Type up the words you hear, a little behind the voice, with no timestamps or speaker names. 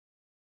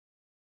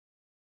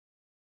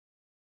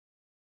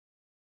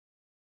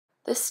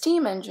The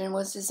steam engine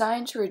was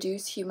designed to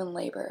reduce human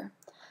labor.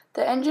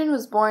 The engine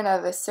was born out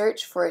of a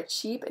search for a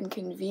cheap and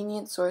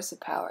convenient source of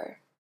power.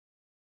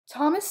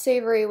 Thomas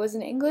Savery was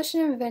an English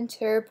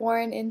inventor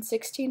born in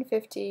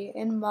 1650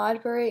 in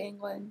Modbury,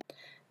 England.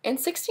 In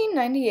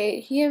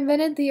 1698, he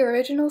invented the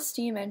original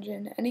steam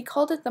engine, and he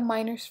called it the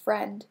miner's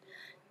friend.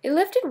 It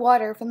lifted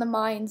water from the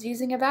mines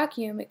using a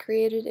vacuum it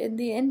created in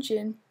the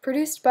engine,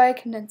 produced by a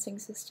condensing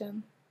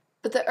system.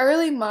 But the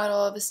early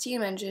model of a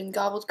steam engine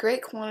gobbled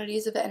great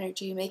quantities of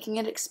energy, making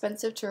it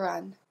expensive to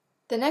run.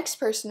 The next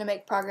person to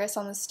make progress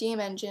on the steam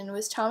engine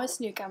was Thomas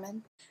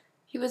Newcomen.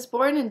 He was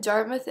born in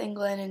Dartmouth,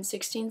 England in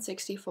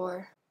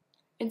 1664.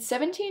 In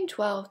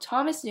 1712,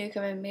 Thomas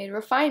Newcomen made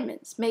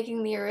refinements,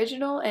 making the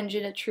original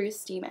engine a true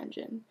steam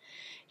engine.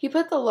 He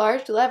put the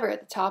large lever at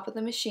the top of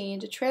the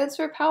machine to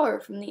transfer power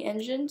from the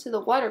engine to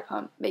the water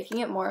pump, making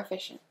it more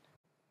efficient.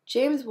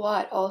 James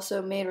Watt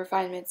also made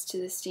refinements to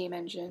the steam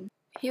engine.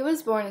 He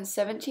was born in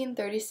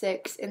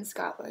 1736 in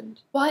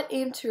Scotland. Watt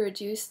aimed to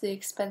reduce the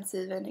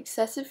expensive and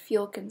excessive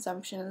fuel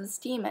consumption of the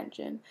steam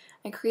engine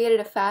and created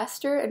a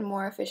faster and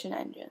more efficient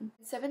engine.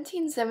 In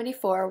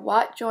 1774,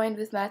 Watt joined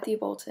with Matthew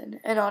Boulton,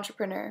 an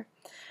entrepreneur.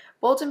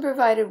 Boulton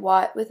provided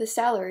Watt with a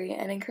salary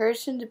and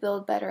encouraged him to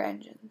build better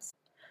engines.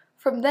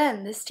 From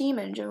then, the steam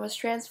engine was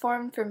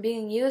transformed from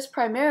being used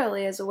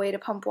primarily as a way to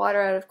pump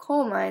water out of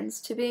coal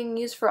mines to being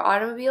used for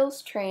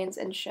automobiles, trains,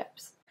 and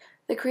ships.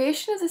 The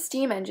creation of the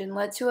steam engine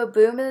led to a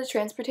boom in the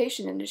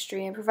transportation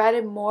industry and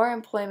provided more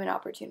employment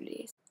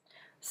opportunities.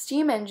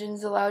 Steam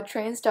engines allowed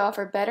trains to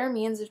offer better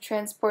means of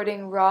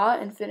transporting raw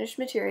and finished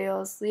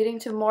materials, leading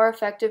to more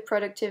effective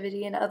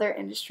productivity in other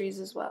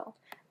industries as well.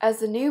 As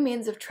the new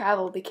means of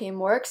travel became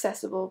more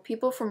accessible,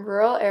 people from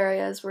rural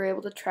areas were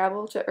able to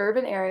travel to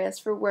urban areas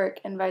for work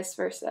and vice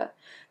versa.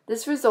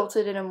 This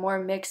resulted in a more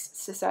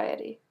mixed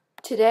society.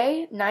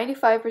 Today,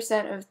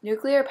 95% of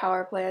nuclear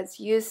power plants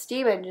use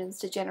steam engines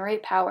to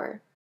generate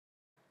power.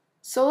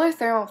 Solar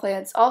thermal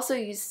plants also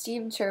use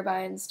steam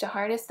turbines to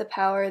harness the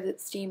power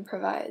that steam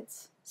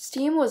provides.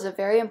 Steam was a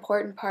very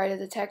important part of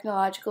the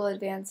technological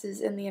advances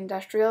in the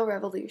Industrial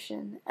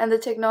Revolution, and the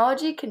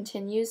technology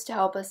continues to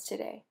help us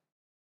today.